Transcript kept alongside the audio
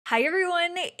Hi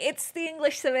everyone, it's the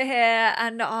EnglishSimmer here,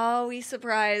 and are we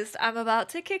surprised? I'm about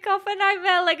to kick off a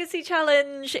Nightmare Legacy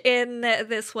Challenge in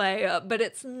this way, but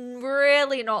it's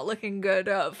really not looking good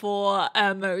for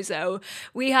Mozo.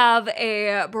 We have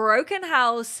a broken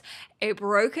house, a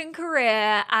broken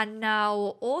career, and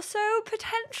now also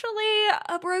potentially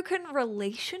a broken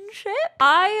relationship.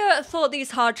 I thought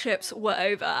these hardships were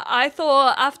over. I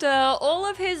thought after all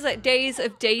of his days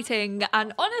of dating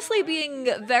and honestly being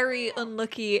very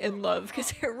unlucky in love,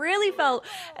 because it really felt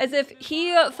as if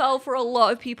he fell for a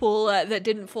lot of people that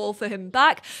didn't fall for him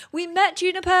back. We met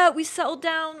Juniper, we settled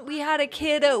down, we had a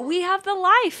kid, we have the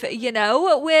life, you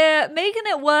know? We're making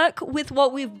it work with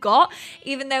what we've got,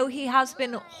 even though he has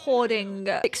been hoarding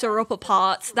fixer-upper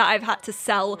parts that I've had to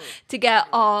sell to get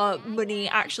our money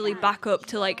actually back up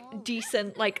to like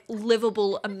decent, like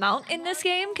livable amount in this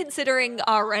game, considering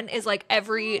our rent is like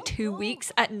every 2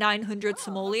 weeks at 900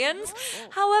 simoleons.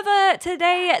 However,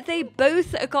 today they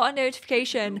both got a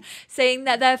notification saying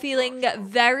that they're feeling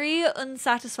very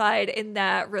unsatisfied in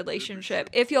their relationship.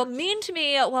 If you're mean to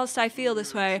me whilst I feel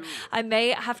this way, I may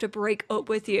have to break up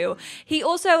with you. He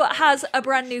also has a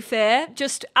brand new fear.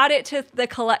 Just add it to the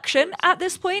collection. At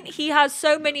this point, he has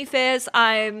so many fears,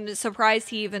 I'm surprised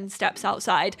he even steps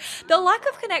outside. The lack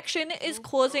of connection is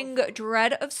causing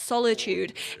dread of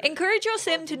solitude. Encourage your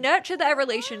sim to nurture their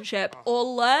relationship or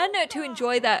learn to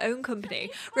enjoy their own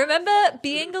company. Remember,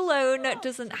 being alone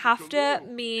doesn't have to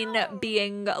mean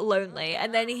being lonely.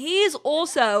 And then he's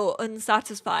also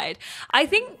unsatisfied. I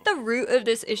think the root of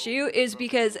this issue is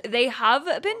because they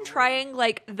have been trying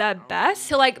like their best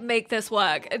to like make this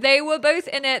work. They were both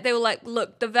in it. They were like,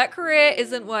 look, the vet career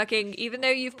isn't working. Even though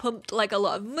you've pumped like a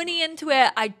lot of money into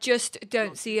it, I just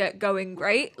don't see it going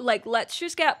great. Like, let's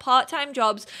just get part-time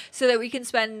jobs so that we can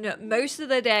spend most of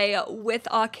the day with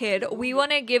our kid. We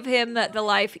want to give him the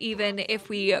life even if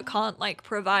we can't like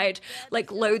provide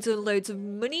like loads and loads of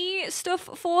money stuff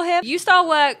for him. You start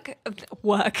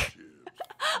work.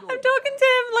 I'm talking to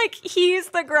him like he's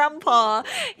the grandpa.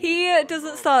 He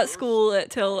doesn't start school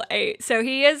till 8, so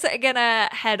he is gonna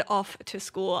head off to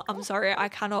school. I'm sorry, I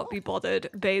cannot be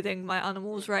bothered bathing my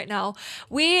animals right now.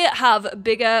 We have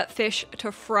bigger fish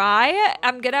to fry.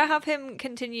 I'm gonna have him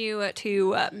continue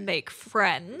to make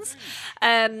friends.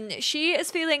 She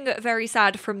is feeling very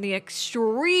sad from the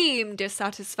extreme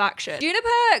dissatisfaction.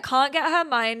 Juniper can't get her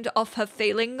mind off her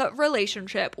failing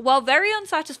relationship. While very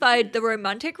unsatisfied, the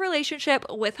romantic relationship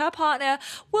with her partner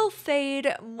will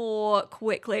fade more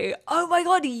quickly. Oh my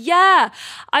god, yeah!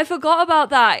 I forgot about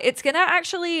that. It's gonna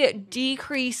actually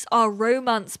decrease our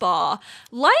romance bar.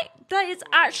 Like that it's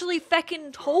actually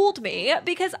feckin' told me,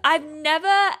 because I've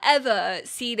never ever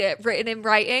seen it written in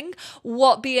writing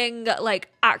what being like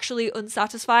actually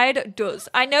unsatisfied does.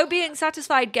 I know being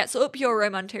satisfied gets up your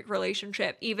romantic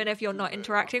relationship even if you're not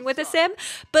interacting with a sim,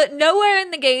 but nowhere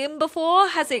in the game before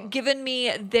has it given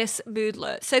me this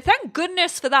moodlet. So thank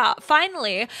goodness for that.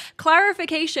 Finally,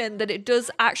 clarification that it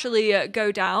does actually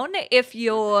go down if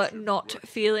you're not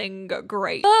feeling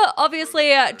great. But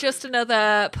obviously just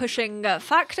another pushing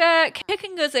factor,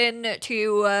 kicking us in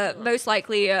to most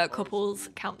likely couples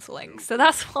counseling. So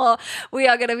that's what we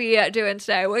are going to be doing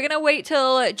today. We're going to wait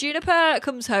till Juniper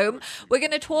comes home. We're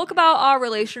going to talk about our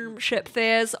relationship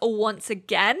fears once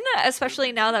again,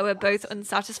 especially now that we're both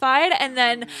unsatisfied. And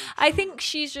then I think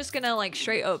she's just going to like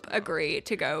straight up agree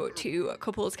to go to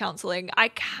couples counseling. I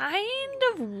kind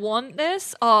of want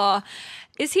this.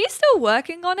 Is he still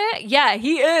working on it? Yeah,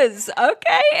 he is.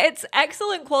 Okay, it's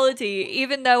excellent quality,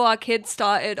 even though our kids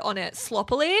started on it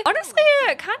sloppily. Honestly,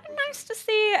 kind of nice to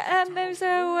see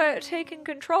Mozo taking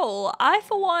control. I,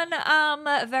 for one, am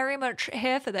very much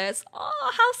here for this.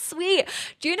 Oh, how sweet.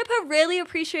 Juniper really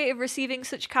appreciated receiving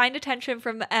such kind attention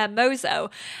from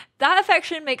Mozo. That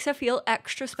affection makes her feel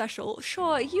extra special.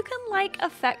 Sure, you can like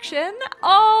affection.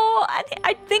 Oh,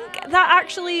 I think that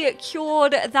actually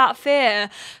cured that fear.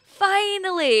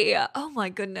 Finally! Oh my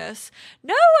goodness.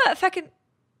 No, feckin'...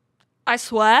 I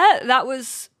swear, that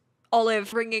was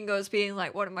Olive ringing us being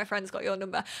like, one of my friends got your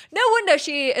number. No wonder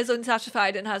she is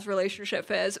unsatisfied and has relationship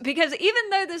fears, because even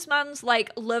though this man's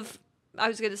like I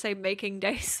was gonna say making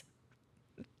days.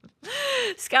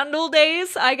 Scandal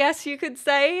days, I guess you could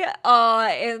say,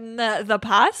 in the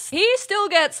past, he still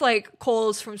gets like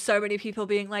calls from so many people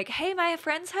being like, hey, my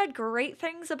friends heard great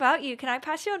things about you, can I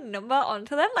pass your number on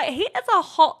to them? Like, he is a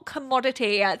hot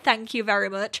commodity. Thank you very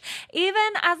much.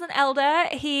 Even as an elder,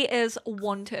 he is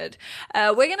wanted.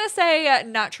 We're gonna say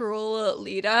natural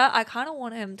leader. I kind of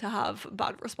want him to have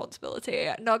bad responsibility,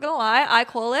 not gonna lie. I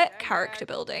call it character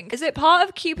building. Is it part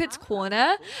of Cupid's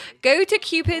corner? Go to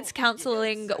Cupid's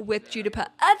counseling with Juniper.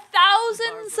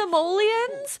 1,000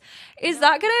 simoleons? Is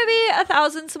that gonna be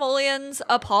 1,000 simoleons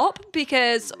a pop?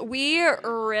 Because we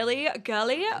really,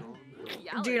 girly,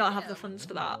 do not have the funds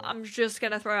for that. I'm just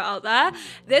gonna throw it out there.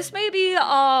 This may be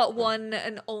our one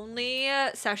and only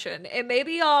session. It may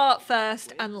be our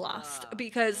first and last,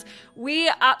 because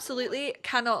we absolutely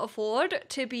cannot afford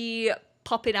to be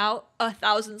popping out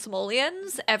 1,000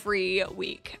 simoleons every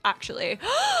week, actually.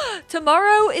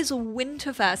 Tomorrow is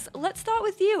Winterfest. Let's start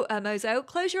with you, Mozo.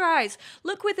 Close your eyes.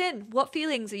 Look within. What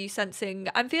feelings are you sensing?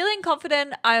 I'm feeling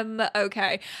confident. I'm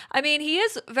okay. I mean, he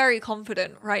is very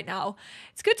confident right now.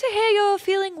 It's good to hear you're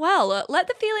feeling well. Let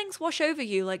the feelings wash over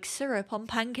you like syrup on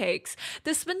pancakes.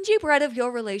 The spongy bread of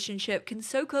your relationship can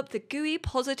soak up the gooey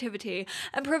positivity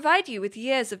and provide you with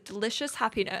years of delicious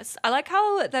happiness. I like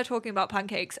how they're talking about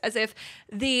pancakes as if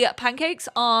the pancakes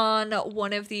on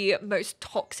one of the most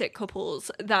toxic couples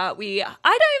that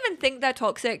I don't even think they're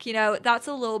toxic, you know, that's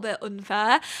a little bit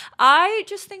unfair. I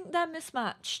just think they're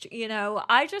mismatched, you know.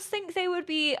 I just think they would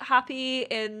be happy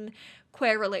in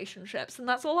queer relationships, and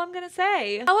that's all I'm gonna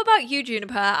say. How about you,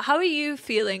 Juniper? How are you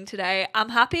feeling today? I'm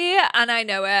happy and I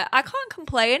know it. I can't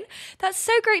complain. That's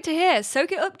so great to hear.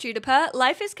 Soak it up, Juniper.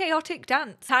 Life is chaotic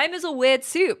dance. Time is a weird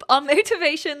soup. Our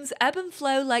motivations ebb and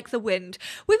flow like the wind.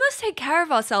 We must take care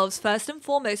of ourselves first and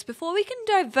foremost before we can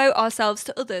devote ourselves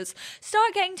to others.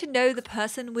 Start getting to know the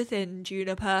person within,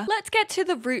 Juniper. Let's get to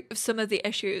the root of some of the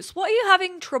issues. What are you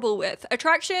having trouble with?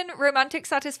 Attraction, romantic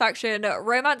satisfaction,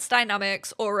 romance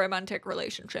dynamics, or romantic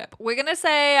relationship? We're gonna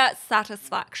say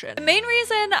satisfaction. The main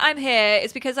reason I'm here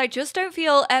is because I just don't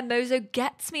feel Mozo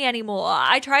gets me anymore.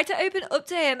 I tried to open up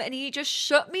to him and he just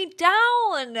shut me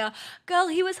down. Girl,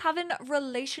 he was having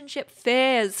relationship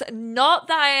fears. Not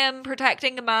that I am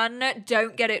protecting a man,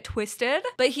 don't get it twisted,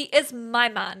 but he is my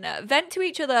man. Vent to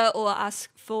each other or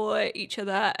ask for each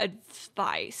other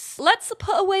advice. Let's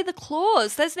put away the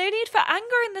claws. There's no need for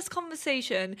anger in this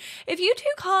conversation. If you two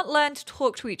can't learn to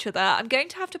talk to each other, I'm going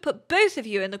to have to put both of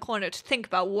you in the corner to think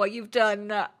about what you've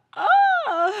done.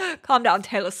 Calm down,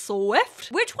 Taylor Swift.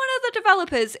 Which one of the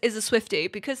developers is a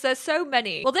Swiftie? Because there's so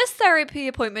many. Well, this therapy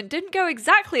appointment didn't go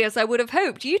exactly as I would have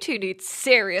hoped. You two need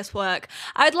serious work.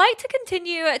 I'd like to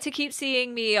continue to keep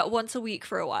seeing me once a week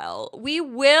for a while. We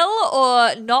will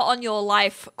or not on your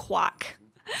life, quack.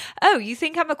 Oh, you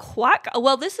think I'm a quack?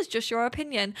 Well, this is just your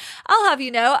opinion. I'll have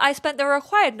you know, I spent the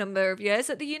required number of years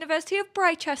at the University of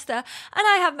Britechester, and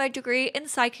I have my degree in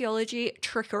psychology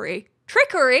trickery.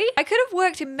 Trickery? I could have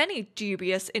worked in many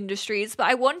dubious industries, but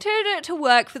I wanted to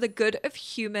work for the good of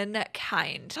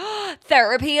humankind.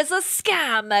 Therapy is a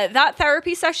scam. That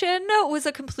therapy session was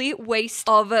a complete waste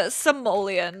of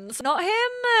simoleons. Not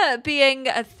him being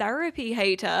a therapy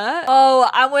hater. Oh,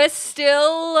 and we're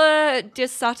still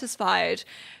dissatisfied.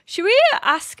 Should we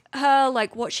ask her,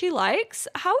 like, what she likes?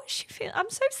 How is she feeling? I'm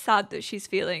so sad that she's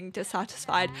feeling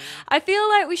dissatisfied. I feel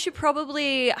like we should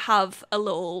probably have a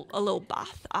little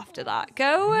bath after that.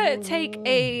 Go take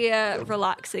a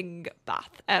relaxing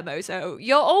bath, Mozo.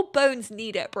 Your old bones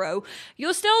need it, bro.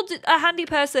 You're still a handy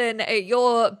person at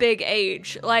your big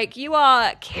age. Like, you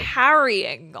are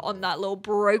carrying on that little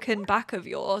broken back of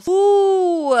yours.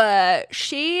 Ooh,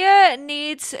 she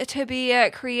needs to be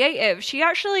creative. She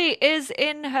actually is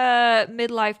in her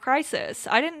midlife crisis.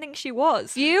 I didn't think she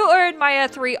was. View or admire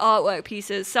 3 artwork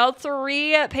pieces. Sell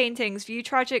 3 paintings. View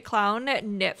tragic clown.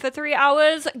 Knit for 3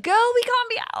 hours. Girl, we can't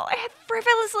be out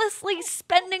frivolously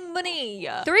spending money.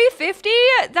 350?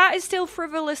 That is still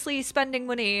frivolously spending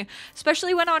money.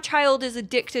 Especially when our child is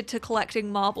addicted to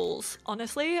collecting marbles.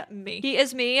 Honestly, me. He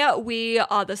is me. We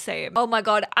are the same. Oh my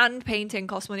god, and painting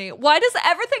costs money. Why does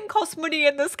everything cost money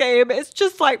in this game? It's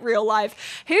just like real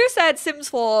life. Who said Sims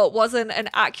 4 wasn't an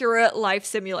accurate life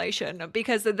simulation?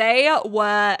 Because they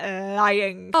were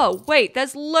lying. Oh, wait,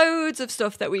 there's loads of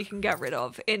stuff that we can get rid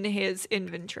of in his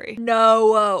inventory.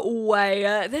 No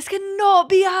way. This cannot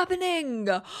be happening.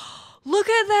 Look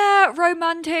at their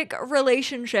romantic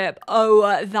relationship.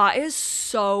 Oh, that is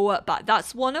so bad.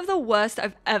 That's one of the worst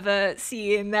I've ever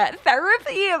seen.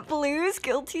 Therapy blues,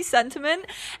 guilty sentiment.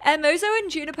 Mozo and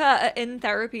Juniper are in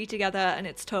therapy together and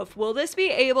it's tough. Will this be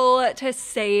able to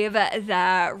save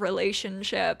their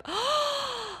relationship?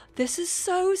 This is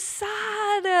so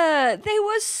sad. They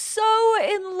were so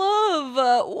in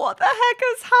love. What the heck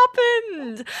has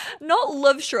happened? Not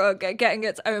Love Struck getting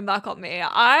its own back on me.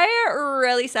 I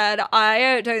really said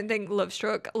I don't think Love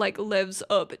Struck like lives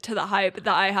up to the hype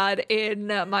that I had in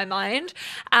my mind.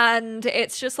 And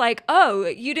it's just like, oh,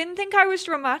 you didn't think I was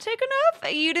dramatic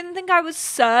enough? You didn't think I was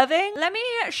serving? Let me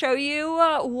show you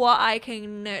what I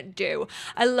can do.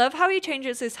 I love how he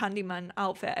changes his handyman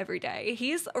outfit every day.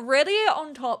 He's really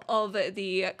on top lot of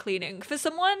the cleaning. For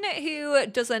someone who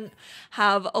doesn't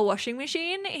have a washing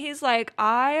machine, he's like,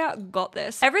 I got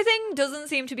this. Everything doesn't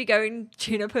seem to be going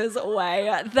Juniper's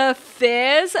way. The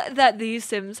fears that these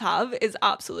Sims have is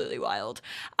absolutely wild.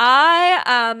 I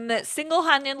am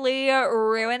single-handedly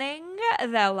ruining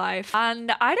their life,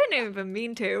 and I don't even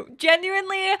mean to.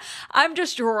 Genuinely, I'm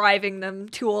just driving them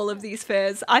to all of these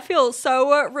fears. I feel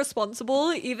so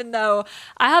responsible, even though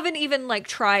I haven't even like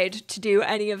tried to do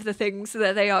any of the things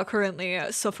that they are currently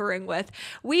suffering with.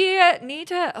 We need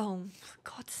to, oh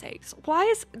God's sakes, why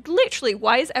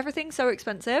is everything so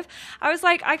expensive? I was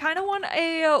like, I kind of want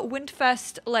a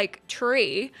Winterfest like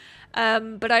tree,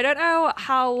 but I don't know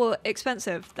how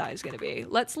expensive that is going to be.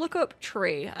 Let's look up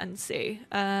tree and see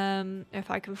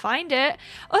if I can find it.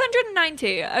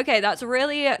 190. Okay, that's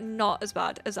really not as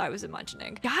bad as I was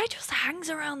imagining. Guy just hangs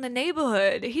around the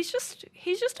neighborhood. He's just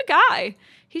a guy.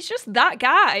 He's just that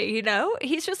guy, you know?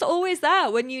 He's just always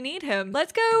there when you need him.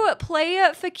 Let's go play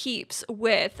for keeps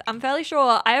with, I'm fairly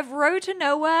sure I have Road to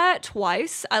Nowhere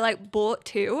twice. I like bought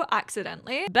 2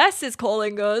 accidentally. Bess is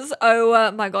calling us.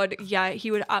 Oh my God. Yeah, he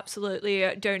would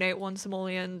absolutely donate 1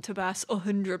 simoleon to Bess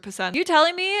 100%. You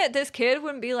telling me this kid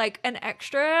wouldn't be like an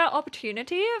extra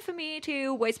opportunity for me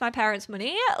to waste my parents'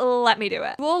 money? Let me do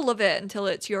it. You all love it until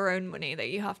it's your own money that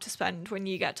you have to spend when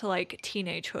you get to like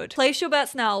teenagehood. Place your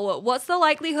bets now. What's the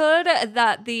likelihood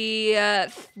that the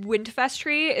Winterfest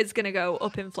tree is gonna go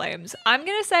up in flames? I'm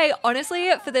gonna say,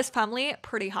 honestly, for this family,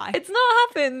 pretty high. It's not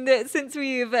happened since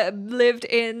we've lived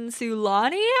in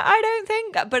Sulani, I don't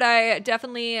think, but I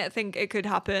definitely think it could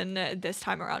happen this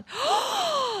time around.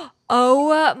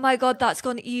 Oh my God, that's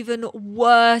gone even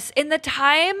worse. In the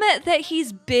time that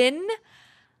he's been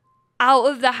out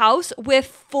of the house, we're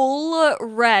full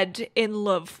red in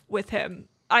love with him.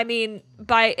 I mean,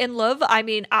 by in love, I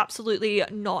mean absolutely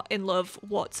not in love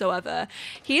whatsoever.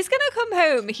 He's gonna come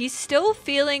home. He's still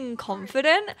feeling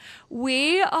confident.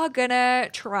 We are gonna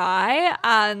try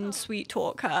and sweet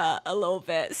talk her a little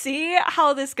bit. See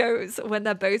how this goes when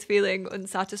they're both feeling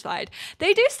unsatisfied.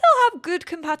 They do still have good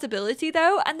compatibility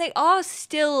though, and they are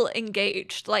still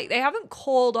engaged. Like, they haven't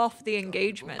called off the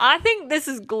engagement. I think this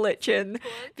is glitching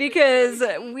because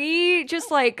we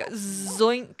just like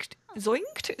zoinked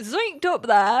up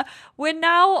there. We're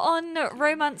now on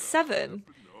romance 7.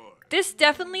 This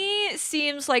definitely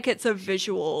seems like it's a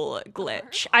visual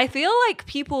glitch. I feel like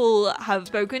people have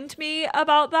spoken to me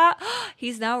about that.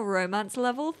 He's now romance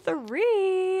level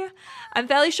 3. I'm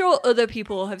fairly sure other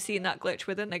people have seen that glitch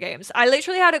within the games. I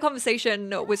literally had a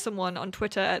conversation with someone on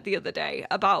Twitter the other day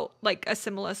about like a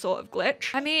similar sort of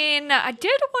glitch. I mean, I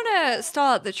did want to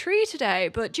start the tree today,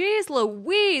 but geez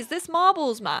Louise, this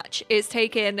marbles match is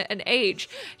taking an age.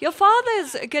 Your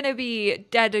father's gonna be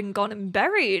dead and gone and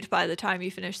buried by the time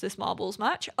you finish this marbles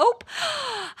match. Oh,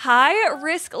 high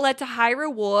risk led to high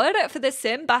reward for the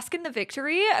sim. Bask in the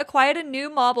victory. Acquired a new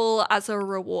marble as a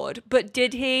reward. But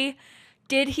did he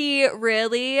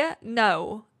really?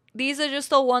 No. These are just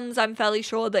the ones I'm fairly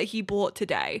sure that he bought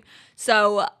today.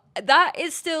 So that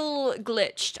is still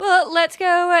glitched. But let's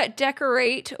go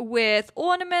decorate with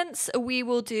ornaments. We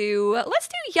will do, let's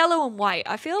do yellow and white.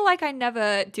 I feel like I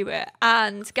never do it.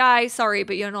 And guys, sorry,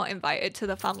 but you're not invited to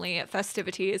the family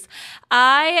festivities.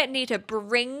 I need to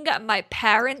bring my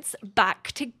parents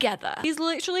back together. He's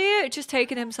literally just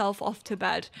taken himself off to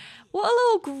bed. What a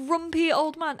little grumpy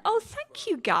old man. Oh, thank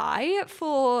you, Guy,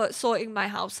 for sorting my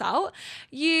house out.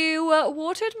 You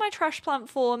watered my trash plant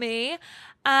for me,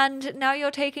 and now you're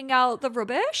taking out the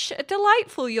rubbish. A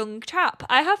delightful young chap.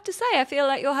 I have to say, I feel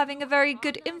like you're having a very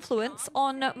good influence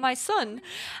on my son.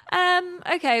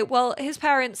 Okay, well, his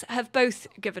parents have both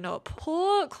given up.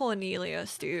 Poor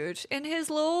Cornelius, dude. In his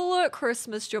little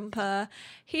Christmas jumper,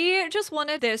 he just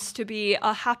wanted this to be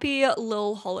a happy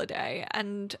little holiday,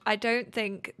 and I don't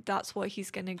think that's what he's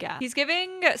gonna get. He's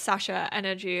giving Sasha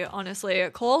energy, honestly.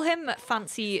 Call him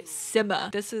Fancy Simmer.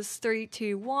 This is 3,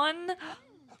 2, 1.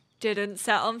 Didn't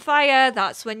set on fire.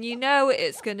 That's when you know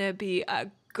it's gonna be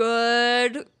a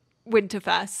good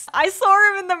Winterfest. I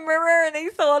saw him in the mirror and he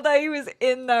thought that he was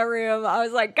in the room. I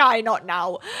was like, Guy, not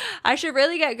now. I should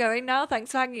really get going now.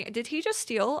 Thanks for hanging. Did he just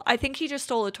steal? I think he just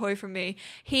stole a toy from me.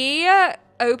 He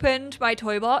opened my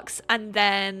toy box and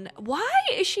then, why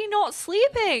is she not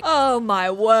sleeping? Oh my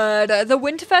word. The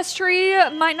Winterfest tree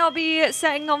might not be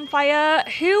setting on fire.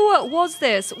 Who was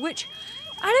this? Which,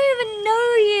 I don't even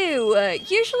know you.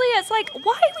 Usually it's like,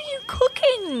 why were you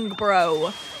cooking,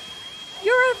 bro?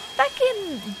 You're a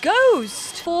fucking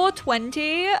ghost.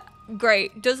 420.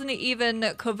 Great. Doesn't it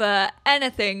even cover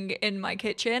anything in my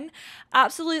kitchen?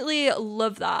 Absolutely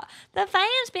love that. The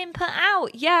fire's been put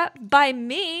out. Yeah, by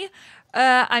me.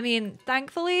 I mean,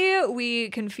 thankfully, we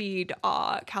can feed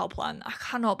our cow plant. I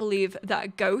cannot believe that a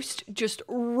ghost just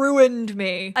ruined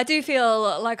me. I do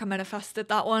feel like I manifested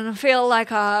that one. I feel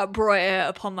like I brought it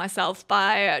upon myself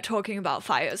by talking about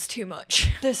fires too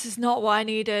much. This is not what I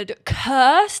needed.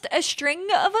 Cursed, a string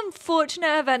of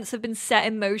unfortunate events have been set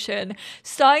in motion,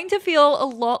 starting to feel a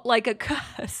lot like a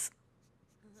curse.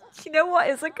 You know what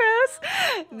is a curse?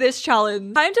 This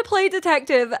challenge. Time to play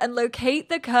detective and locate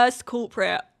the cursed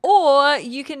culprit. Or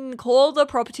you can call the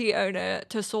property owner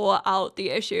to sort out the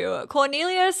issue.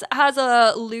 Cornelius has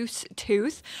a loose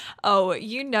tooth. Oh,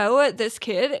 you know this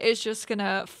kid is just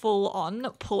gonna full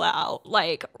on pull it out.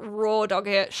 Like raw dog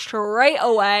it straight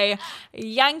away,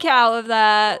 yank it out of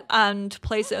there and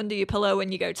place it under your pillow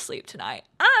when you go to sleep tonight.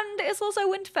 And it's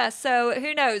also Winterfest, so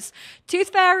who knows?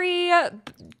 Toothberry,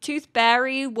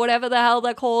 whatever the hell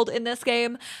they're called in this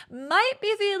game, might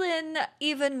be feeling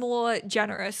even more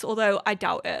generous, although I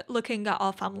doubt it, looking at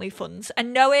our family funds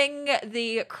and knowing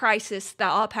the crisis that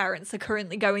our parents are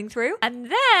currently going through. And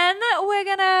then we're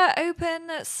gonna open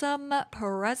some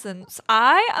presents.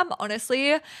 I am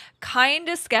honestly kind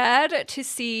of scared to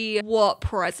see what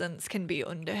presents can be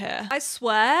under here. I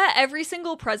swear every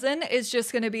single present is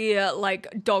just gonna be like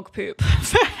dog poop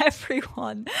for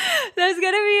everyone. There's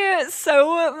gonna be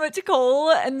so much coal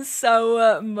and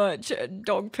so much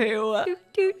dog poo. Doo,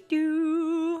 doo,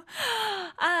 doo.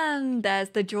 And there's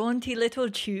the jaunty little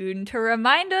tune to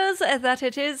remind us that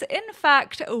it is in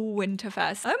fact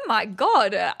Winterfest. Oh my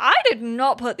god, I did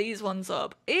not put these ones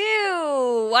up.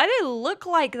 Ew, why did it look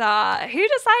like that? Who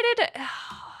decided?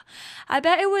 I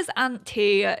bet it was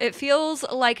Auntie. It feels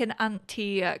like an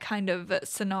Auntie kind of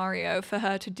scenario for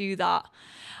her to do that.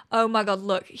 Oh my god,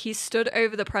 look, he stood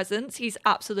over the presents. He's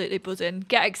absolutely buzzing.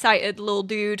 Get excited, little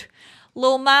dude.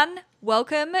 Little man,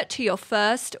 welcome to your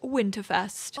first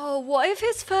Winterfest. Oh, what if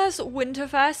his first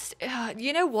Winterfest,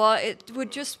 you know what, it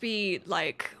would just be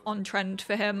like on trend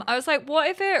for him. I was like, what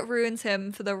if it ruins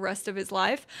him for the rest of his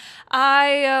life?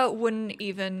 I wouldn't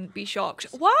even be shocked.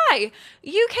 Why?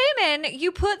 You came in,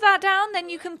 you put that down, then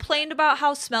you complained about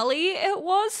how smelly it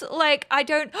was. Like, I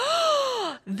don't,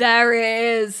 there it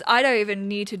is. I don't even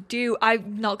need to do,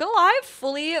 I'm not gonna lie,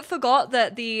 fully forgot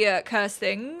that the curse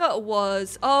thing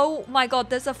was, oh my god,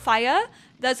 there's a fire.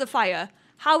 There's a fire.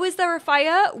 How is there a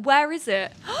fire? Where is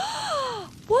it?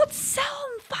 What's set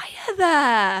on fire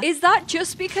there? Is that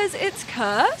just because it's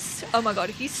cursed? Oh my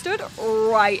god, he stood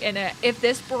right in it. If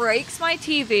this breaks my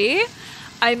TV,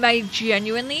 I may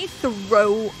genuinely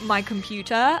throw my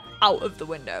computer out of the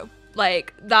window.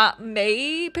 Like, that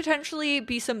may potentially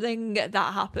be something that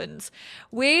happens.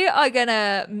 We are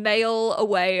gonna mail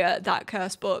away that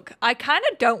curse book. I kind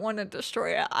of don't want to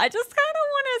destroy it. I just kind of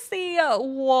want to see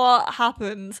what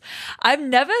happens. I've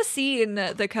never seen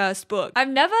the cursed book. I've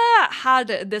never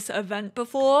had this event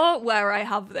before where I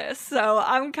have this, so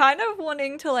I'm kind of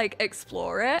wanting to like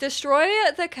explore it. Destroy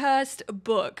the cursed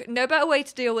book. No better way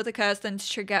to deal with a curse than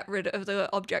to get rid of the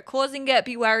object causing it.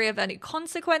 Be wary of any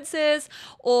consequences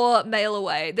or mail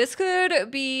away. This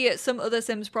could be some other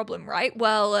Sims problem, right?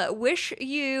 Well, wish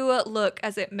you luck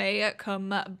as it may come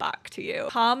back to you.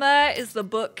 Karma is the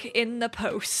book in the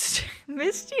post.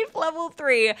 Mischief level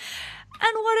 3.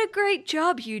 And what a great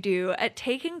job you do at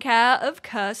taking care of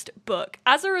cursed book.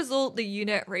 As a result, the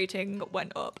unit rating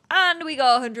went up and we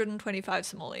got 125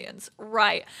 simoleons.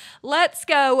 Right, let's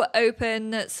go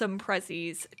open some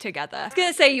prezzies together. I was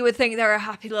gonna say you would think they're a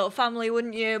happy little family,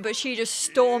 wouldn't you? But she just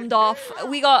stormed off.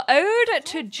 We got Ode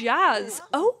to Jazz.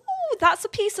 Oh, that's a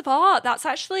piece of art. That's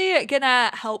actually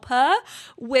gonna help her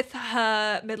with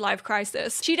her midlife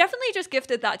crisis. She definitely just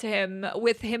gifted that to him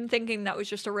with him thinking that was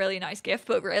just a really nice gift,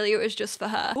 but really it was just for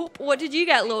her. Oop, what did you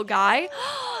get, little guy?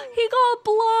 He got a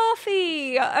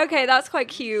Bluffy. Okay, that's quite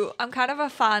cute. I'm kind of a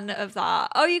fan of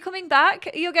that. Oh, you coming back?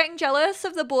 You're getting jealous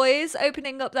of the boys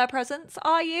opening up their presents,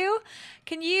 are you?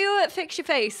 Can you fix your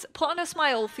face? Put on a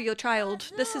smile for your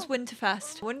child. This is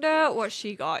Winterfest. Wonder what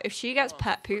she got. If she gets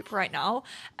pet poop right now,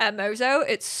 Mozo,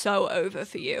 it's so over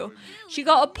for you. She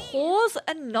got a Paws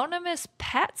Anonymous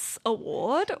Pets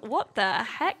Award. What the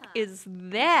heck is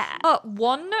that?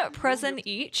 One present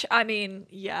each. I mean,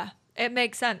 yeah. It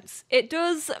makes sense. It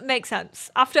does make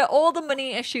sense. After all the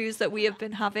money issues that we have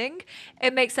been having,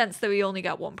 it makes sense that we only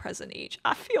get one present each.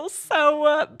 I feel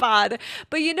so bad.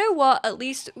 But you know what? At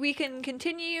least we can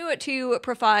continue to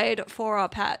provide for our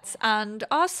pets. And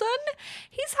our son,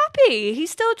 he's happy.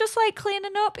 He's still just like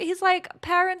cleaning up. He's like,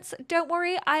 parents, don't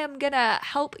worry. I am gonna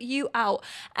help you out.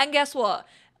 And guess what?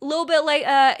 A little bit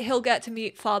later, he'll get to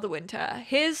meet Father Winter.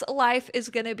 His life is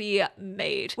gonna be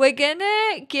made. We're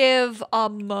gonna give our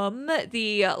mum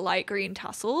the light green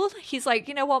tassel. He's like,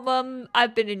 you know what, mum?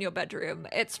 I've been in your bedroom.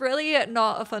 It's really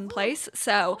not a fun place.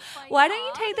 So why don't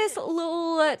you take this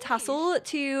little tassel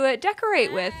to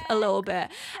decorate with a little bit?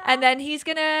 And then he's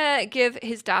gonna give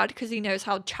his dad, because he knows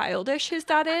how childish his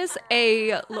dad is,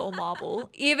 a little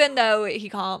marble, even though he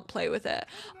can't play with it.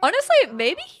 Honestly,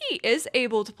 maybe he is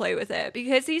able to play with it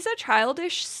because he's a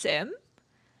childish sim.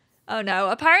 Oh no,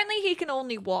 apparently he can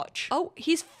only watch. Oh,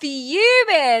 he's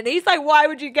fuming. He's like, why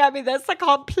would you get me this? I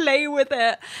can't play with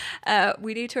it.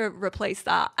 We need to replace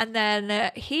that. And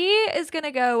then he is going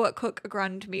to go cook a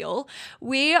grand meal.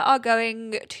 We are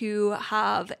going to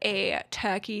have a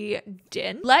turkey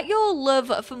din. Let your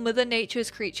love for Mother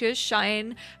Nature's creatures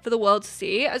shine for the world to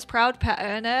see. As proud pet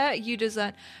owner, you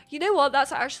deserve... You know what?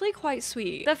 That's actually quite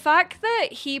sweet. The fact that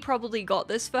he probably got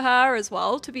this for her as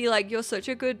well, to be like, you're such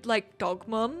a good, like, dog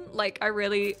mum. Like, I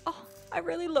really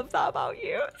love that about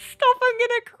you. Stop, I'm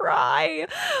gonna cry.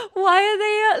 Why are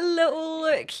they little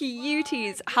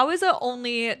cuties? How is it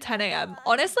only 10 a.m?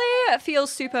 Honestly, it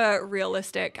feels super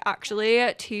realistic,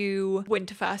 actually, to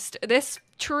Winterfest. This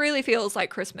truly feels like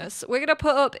Christmas. We're gonna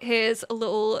put up his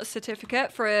little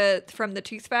certificate from the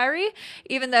Tooth Fairy,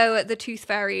 even though the Tooth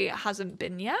Fairy hasn't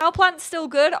been yet. Cow plant's still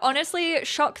good. Honestly,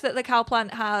 shocked that the cow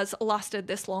plant has lasted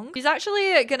this long. She's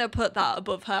actually gonna put that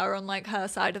above her on like her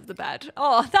side of the bed.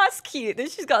 Oh, that's cute.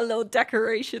 She's got a little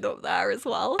decoration up there as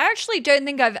well. I actually don't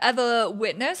think I've ever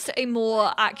witnessed a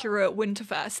more accurate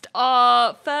Winterfest.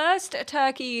 Our first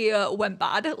turkey went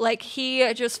bad. Like,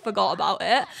 he just forgot about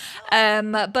it.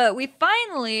 But we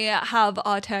finally have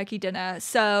our turkey dinner.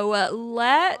 So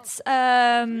let's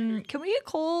can we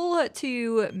call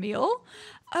to meal?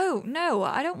 Oh no,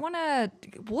 I don't want to.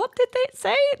 What did they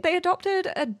say? They adopted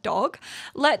a dog.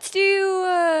 Let's do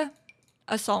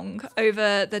a song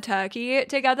over the turkey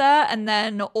together and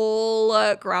then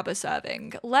all grab a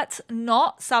serving. Let's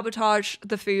not sabotage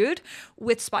the food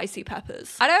with spicy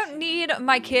peppers. I don't need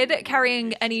my kid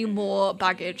carrying any more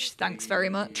baggage, thanks very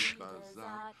much.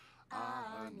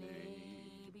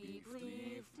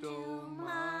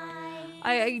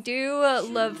 I do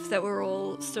love that we're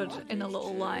all stood in a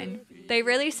little line. They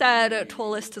really said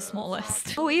tallest to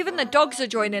smallest. Oh, even the dogs are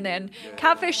joining in.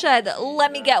 Catfish said,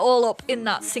 let me get all up in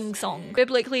that sing-song.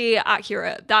 Biblically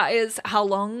accurate. That is how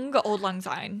long Auld Lang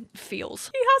Syne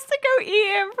feels. He has to go eat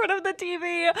it in front of the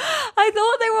TV. I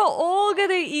thought they were all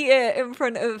gonna eat it in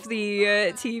front of the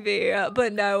TV,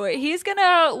 but no, he's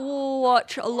gonna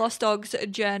watch Lost Dog's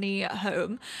Journey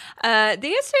Home.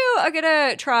 These two are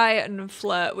gonna try and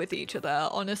flirt with each other,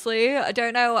 honestly. I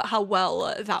don't know how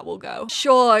well that will go.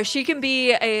 Sure, she can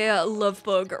be a love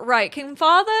bug. Right, can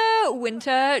Father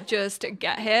Winter just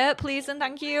get here, please and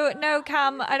thank you? No,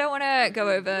 Cam, I don't want to go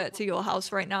over to your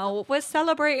house right now. We're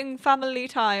celebrating family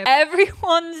time.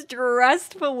 Everyone's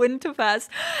dressed for Winterfest.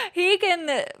 He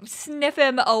can sniff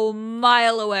him a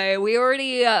mile away. We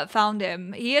already found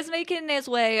him. He is making his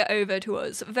way over to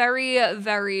us very,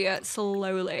 very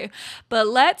slowly. But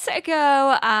let's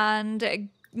go and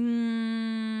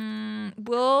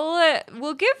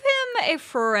we'll give him a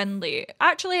friendly.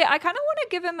 Actually, I kind of want to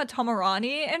give him a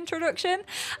Tomarani introduction.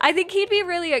 I think he'd be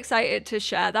really excited to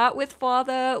share that with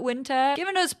Father Winter,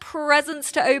 giving us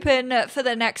presents to open for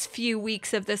the next few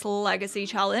weeks of this legacy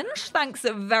challenge. Thanks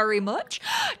very much.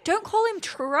 Don't call him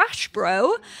trash,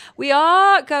 bro. We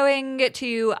are going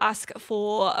to ask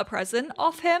for a present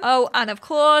off him. Oh, and of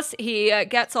course, he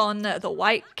gets on the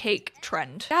white cake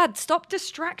trend. Dad, stop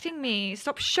distracting me.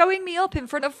 Stop showing me up in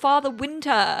front of Father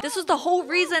Winter. This was the whole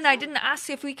reason I didn't ask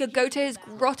if we could go to his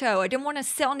grotto. I didn't want to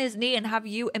sit on his knee and have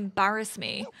you embarrass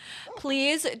me.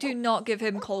 Please do not give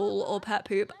him coal or pet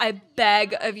poop. I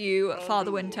beg of you,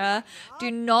 Father Winter.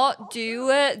 Do not do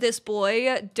this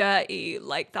boy dirty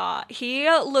like that. He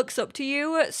looks up to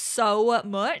you so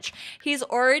much. He's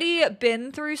already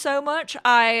been through so much.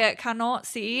 I cannot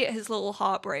see his little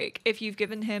heartbreak if you've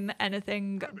given him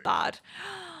anything bad.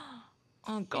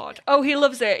 Oh god. Oh, he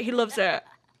loves it. He loves it.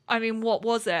 I mean, what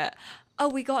was it? Oh,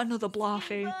 we got another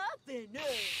Blarfy.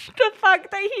 The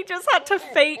fact that he just had to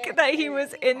fake that he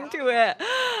was into it.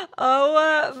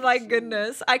 Oh my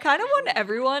goodness. I kind of want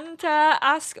everyone to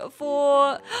ask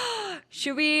for...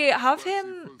 Should we have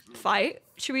him fight?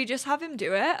 Should we just have him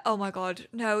do it? Oh my god.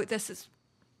 No, this is...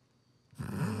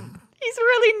 He's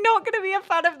really not going to be a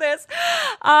fan of this.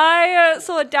 I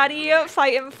saw Daddy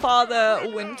fighting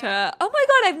Father Winter. Oh my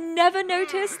god, I've never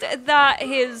noticed that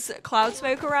his cloud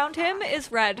smoke around him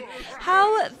is red.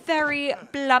 How very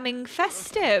blamming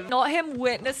festive. Not him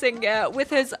witnessing it with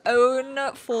his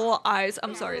own 4 eyes.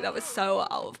 I'm sorry, that was so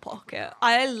out of pocket.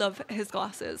 I love his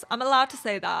glasses. I'm allowed to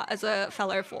say that as a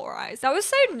fellow 4 eyes. That was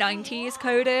so 90s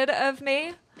coded of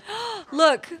me.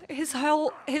 Look, his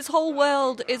whole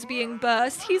world is being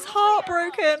burst. He's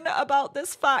heartbroken about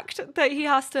this fact that he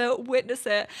has to witness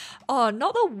it. Oh,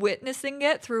 not the witnessing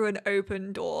it through an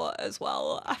open door as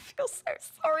well. I feel so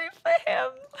sorry for him.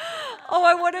 Oh,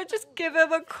 I want to just give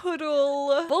him a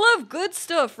cuddle. Full of good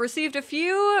stuff. Received a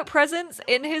few presents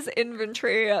in his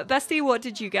inventory. Bestie, what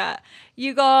did you get?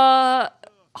 You got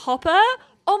Hopper?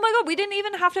 Oh my god, we didn't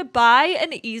even have to buy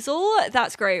an easel.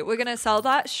 That's great. We're gonna sell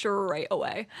that straight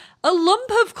away. A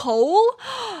lump of coal?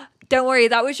 Don't worry,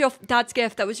 that was your dad's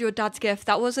gift. That was your dad's gift.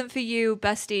 That wasn't for you,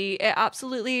 bestie. It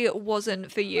absolutely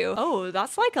wasn't for you. Oh,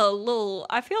 that's like a little...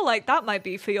 I feel like that might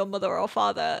be for your mother or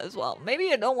father as well. Maybe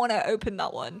you don't want to open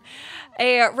that one.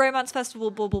 A romance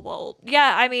festival bubble ball.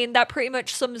 Yeah, I mean, that pretty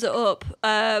much sums it up.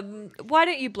 Why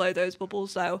don't you blow those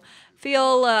bubbles, though?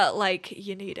 Feel like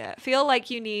you need it. Feel like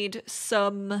you need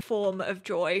some form of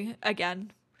joy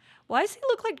again. Why does he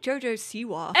look like Jojo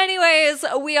Siwa? Anyways,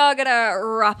 we are gonna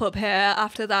wrap up here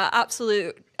after that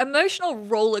absolute emotional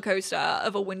roller coaster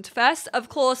of a Winterfest. Of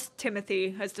course,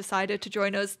 Timothy has decided to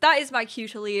join us. That is my cue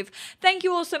to leave. Thank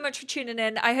you all so much for tuning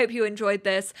in. I hope you enjoyed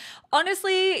this.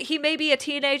 Honestly, he may be a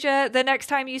teenager the next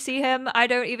time you see him. I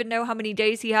don't even know how many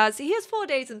days he has. He has 4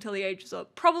 days until he ages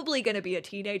up. Probably gonna be a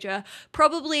teenager.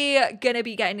 Probably gonna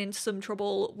be getting into some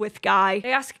trouble with Guy.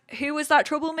 They ask, who was that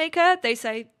troublemaker? They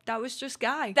say, that was just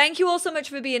Guy. Thank you all so much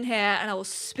for being here, and I will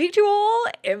speak to you all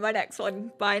in my next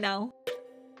one. Bye now.